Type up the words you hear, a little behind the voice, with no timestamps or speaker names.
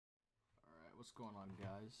What's going on,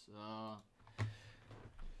 guys?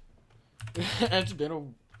 It's been a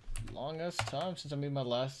longest time since I made my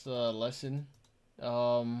last lesson.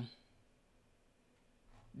 You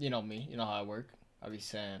know me, you know how I work. I'll be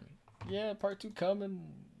saying, yeah, part 2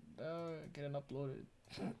 coming, getting uploaded,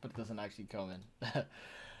 but it doesn't actually come in.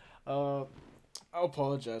 I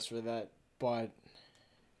apologize for that, but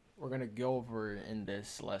we're gonna go over in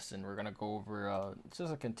this lesson. We're gonna go over it's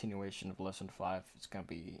just a continuation of lesson 5. It's gonna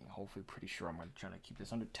be hopefully pretty sure I'm gonna try to keep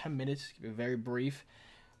this under 10 minutes, keep it very brief,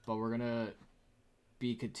 but we're gonna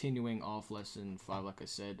be continuing off lesson 5. Like I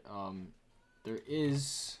said, there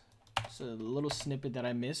is a little snippet that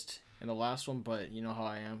I missed in the last one, but you know how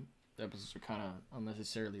I am. The episodes are kind of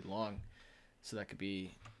unnecessarily long, so that could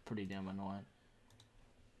be pretty damn annoying.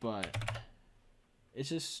 But it's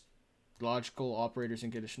just logical operators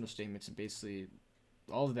and conditional statements, and basically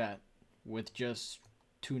all of that with just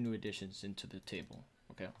 2 new additions into the table.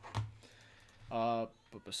 Okay. But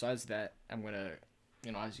besides that, I'm gonna,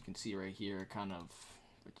 as you can see right here, kind of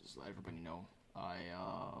just let everybody know, I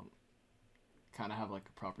kind of have like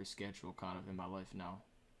a proper schedule kind of in my life now.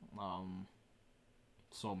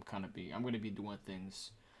 So I'm gonna be doing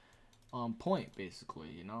things on point,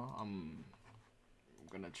 basically. I'm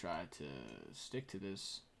gonna try to stick to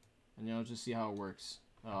this and just see how it works.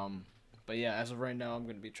 But yeah, as of right now, I'm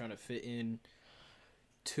gonna be trying to fit in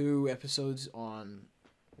 2 episodes on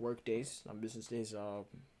work days, on business days,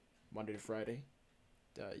 Monday to Friday.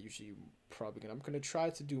 Usually I'm gonna try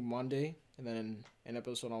to do Monday and then an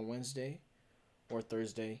episode on Wednesday or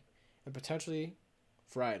Thursday and potentially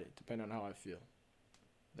Friday, depending on how I feel.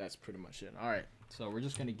 That's pretty much it. All right, so we're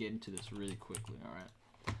just gonna get into this really quickly. All right,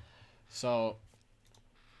 so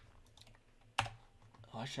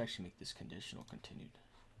I should actually make this conditional continued.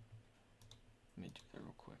 Let me do that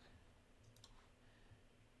real quick.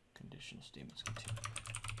 Conditional statements continued.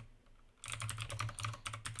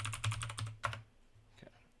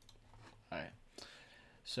 Okay. Alright.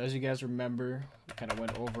 So as you guys remember, we kind of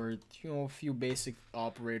went over a few basic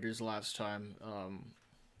operators last time.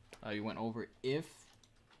 We went over if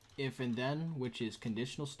and then, which is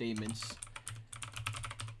conditional statements.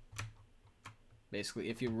 Basically,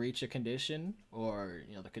 if you reach a condition or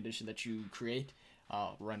the condition that you create,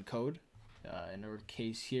 run code. In our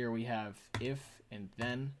case here, we have if and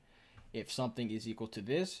then. If something is equal to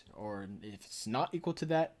this, or if it's not equal to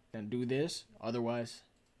that, then do this. Otherwise,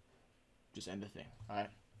 just end the thing. All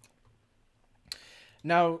right.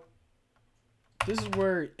 Now, this is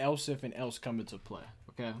where else if and else come into play.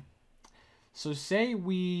 Okay. So say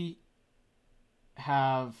we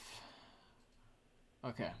have.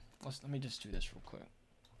 Okay. Let me just do this real quick.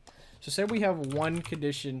 So say we have one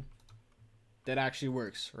condition that actually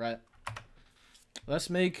works, right?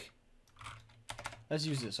 Let's use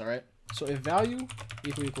this, all right? So if value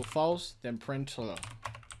equal false, then print hello.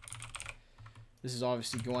 This is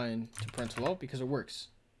obviously going to print hello because it works.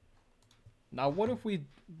 Now, what if we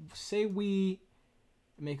say we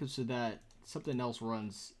make it so that something else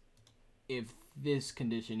runs if this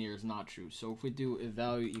condition here is not true? So if we do if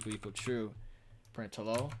value equal true, print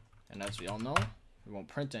hello, and as we all know, we won't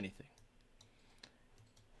print anything.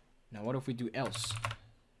 Now, what if we do else?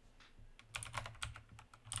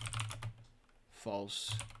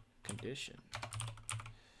 False condition.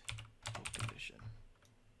 False condition.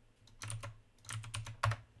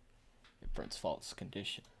 It prints false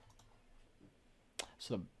condition.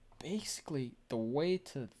 So basically, the way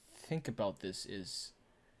to think about this is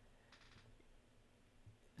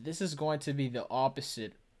going to be the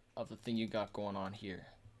opposite of the thing you got going on here.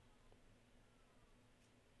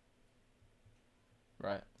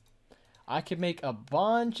 Right? I can make a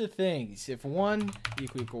bunch of things. If 1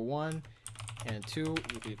 equal 1, and 2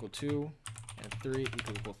 equal 2, and 3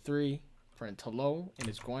 equal 3, print hello, and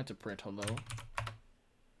it's going to print hello.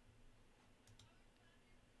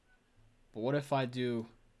 But what if I do,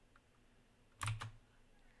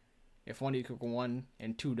 if 1 equal 1,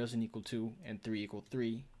 and 2 doesn't equal 2, and 3 equal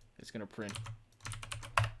 3, it's going to print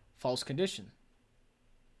false condition.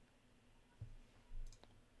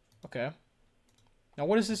 Okay. Now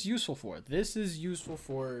what is this useful for? This is useful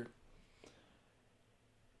for,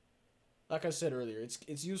 like I said earlier,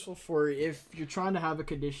 it's useful for if you're trying to have a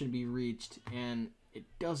condition be reached and it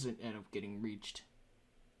doesn't end up getting reached.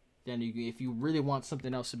 Then if you really want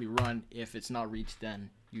something else to be run, if it's not reached,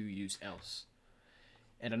 then you use else.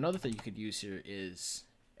 And another thing you could use here is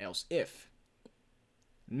else if.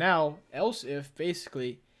 Now, else if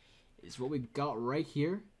basically is what we got right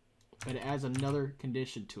here, but it adds another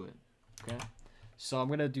condition to it. Okay? So I'm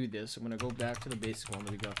going to do this. I'm going to go back to the basic one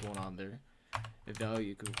that we got going on there. If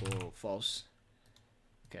value equal false.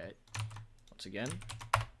 Okay. Once again,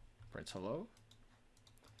 print hello.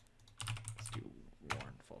 Let's do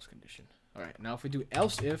warn false condition. All right, now if we do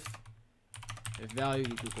else if value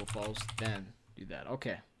equals false, then do that.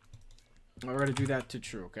 Okay, we're gonna do that to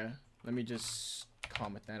true. Okay, let me just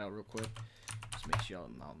comment that out real quick. Just make sure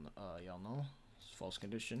y'all know it's false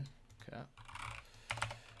condition. Okay.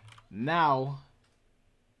 Now,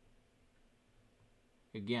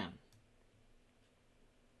 again,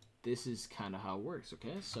 this is kind of how it works.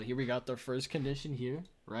 Okay, so here we got the first condition here,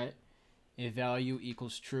 right? If value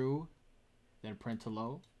equals true, then print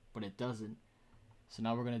hello, but it doesn't. So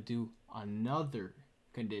now we're gonna do another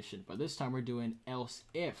condition, but this time we're doing else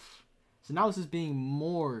if. So now this is being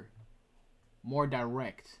more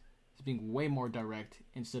direct. It's being way more direct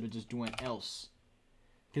instead of just doing else.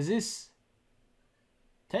 Because this,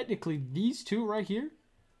 technically, these two right here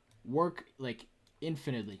work like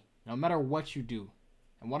infinitely, no matter what you do.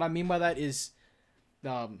 And what I mean by that is,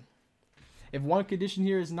 if one condition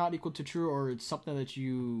here is not equal to true, or it's something that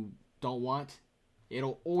you don't want,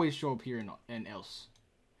 it'll always show up here in else.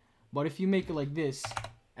 But if you make it like this,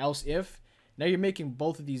 else if, now you're making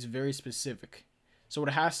both of these very specific. So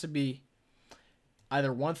it has to be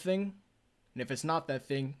either one thing, and if it's not that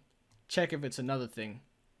thing, check if it's another thing.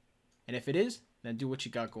 And if it is, then do what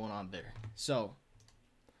you got going on there. So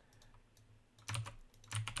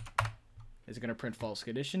it's going to print false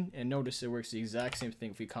condition, and notice it works the exact same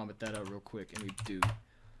thing if we comment that out real quick and we do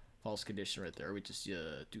false condition right there, or we just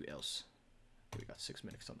do else. We got 6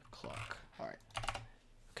 minutes on the clock. All right.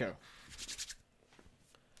 Okay.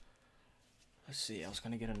 Let's see. I was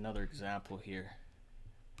going to get another example here.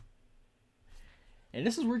 And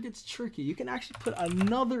this is where it gets tricky. You can actually put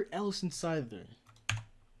another else inside there,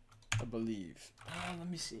 I believe. Let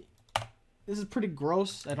me see. This is pretty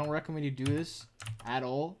gross. I don't recommend you do this at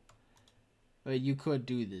all. But you could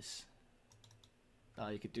do this.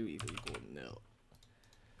 You could do equal nil.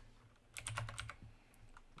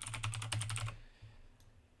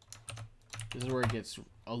 This is where it gets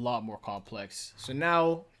a lot more complex. So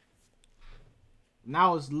now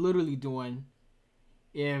it's literally doing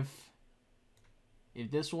if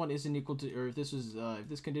this one isn't equal to, or if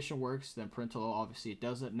this condition works, then print hello. Obviously it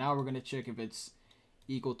doesn't. Now we're gonna check if it's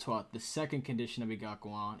equal to the second condition that we got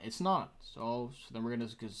going on. It's not. So then we're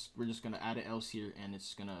just gonna add an else here, and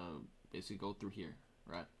it's gonna basically go through here,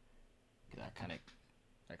 right? I kind of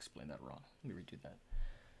explained that wrong. Let me redo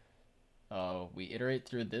that. We iterate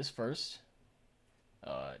through this first.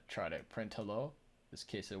 Try to print hello. In this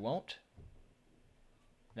case, it won't.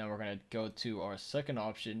 Now we're gonna go to our second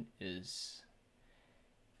option, is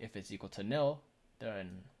if it's equal to nil,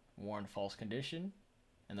 then warn false condition,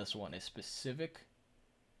 and this one is specific,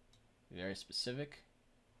 very specific,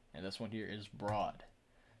 and this one here is broad.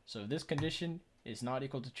 So if this condition is not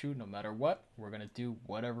equal to true, no matter what, we're gonna do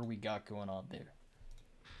whatever we got going on there.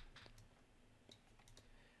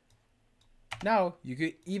 Now you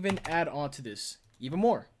could even add on to this even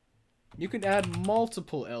more. You could add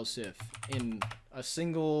multiple else if in a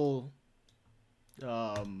single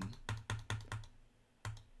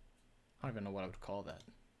I don't even know what I would call that.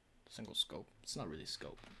 Single scope. It's not really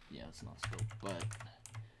scope. Yeah, it's not scope, but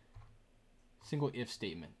single if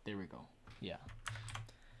statement. There we go. Yeah.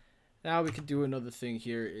 Now we could do another thing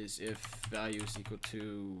here, is if value is equal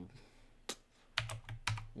to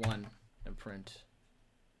 1, and print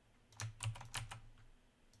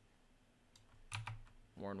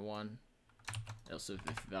warn 1. Else if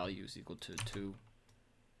value is equal to 2,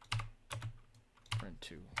 print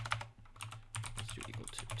 2. Let's do equal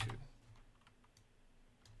to 2.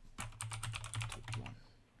 To 1.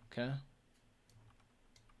 Okay.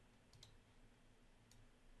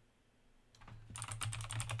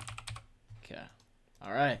 Okay.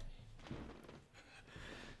 All right.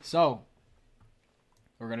 So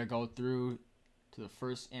we're gonna go through to the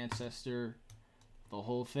first ancestor, the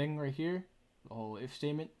whole thing right here, the whole if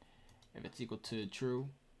statement. If it's equal to true,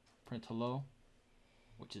 print hello,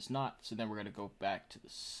 which is not. So then we're gonna go back to the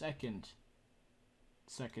second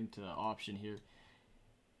option here.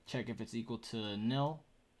 Check if it's equal to nil.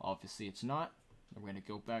 Obviously it's not. We're gonna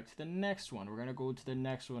go back to the next one. We're gonna go to the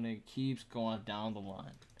next one, and it keeps going down the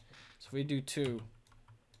line. So if we do 2,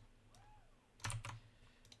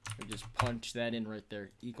 we just punch that in right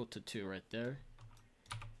there, equal to 2 right there.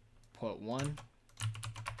 Put 1,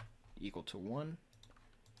 equal to 1.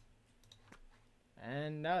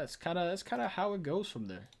 And that's kind of how it goes from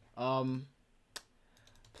there.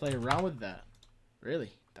 Play around with that.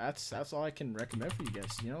 Really, that's all I can recommend for you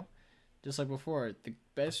guys. You know, just like before, the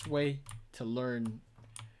best way to learn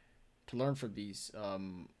from these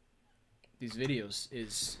videos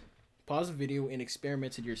is pause the video and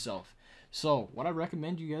experiment it yourself. So what I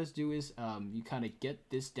recommend you guys do is you kind of get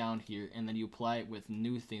this down here and then you apply it with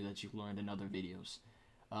new things that you've learned in other videos.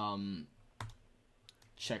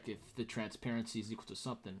 Check if the transparency is equal to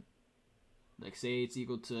something. Like say it's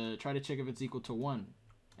equal to, try to check if it's equal to 1.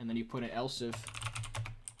 And then you put an else if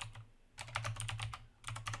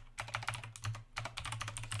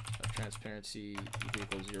transparency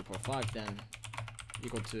equals 0.5, then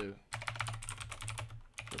equal to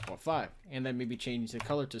 0.5. And then maybe change the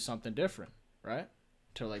color to something different, right?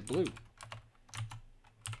 To like blue.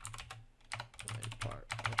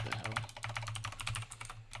 What the hell?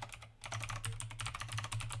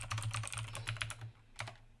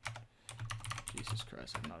 Jesus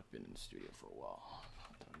Christ, I've not been in the studio for a while.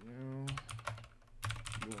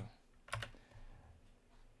 New.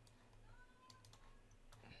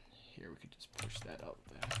 Here we could just push that up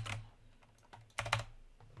there.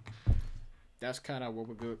 That's kind of what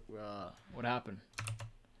we go. What happened?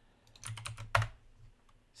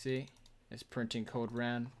 See, it's printing code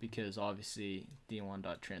ran because obviously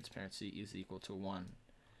d1.transparency is equal to 1.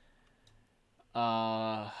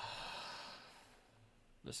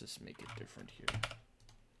 Let's just make it different here.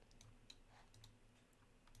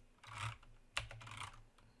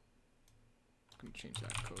 Let me change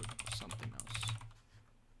that code to something else.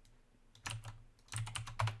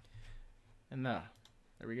 And there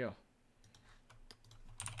we go.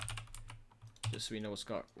 Just so we know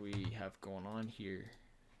what we have going on here.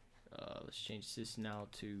 Let's change this now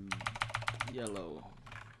to yellow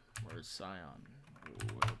or cyan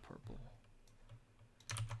or purple.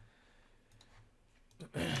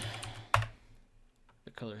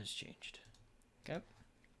 The color has changed. Okay.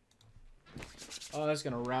 Oh, that's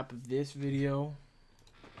gonna wrap this video.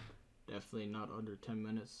 Definitely not under 10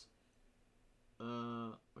 minutes.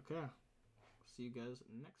 Okay. See you guys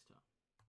next time.